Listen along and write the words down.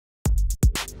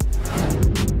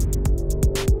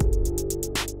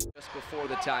before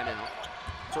the timeout.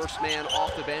 First man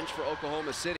off the bench for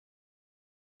Oklahoma City.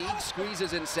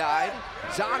 Squeezes inside.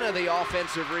 Zanna the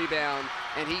offensive rebound,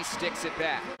 and he sticks it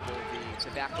back. The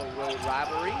Tobacco Road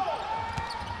rivalry.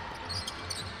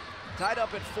 Tied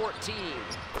up at 14.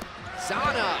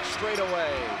 Zanna straight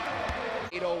away.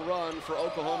 8-0 run for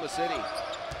Oklahoma City.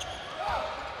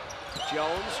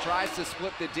 Jones tries to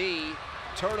split the D.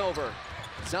 Turnover.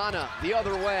 Zanna the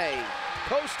other way.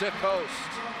 Coast to coast.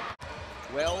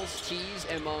 Wells,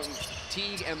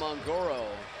 Teague, and Mongoro,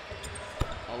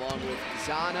 along with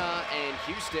Zanna and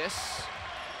Hustis.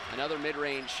 Another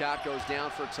mid-range shot goes down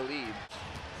for Talib.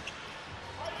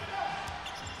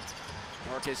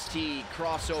 Marcus Teague,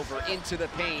 crossover into the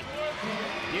paint.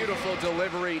 Beautiful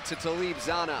delivery to Talib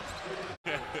Zanna.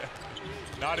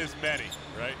 Not as many,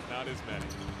 right? Not as many.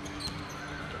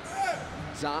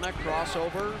 Zanna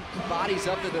crossover, bodies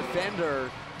up the defender.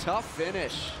 Tough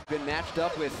finish. Been matched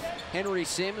up with Henry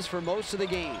Sims for most of the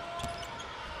game.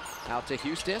 Out to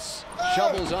Hustis,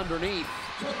 shovels underneath.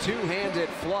 Two-handed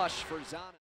flush for Zanna.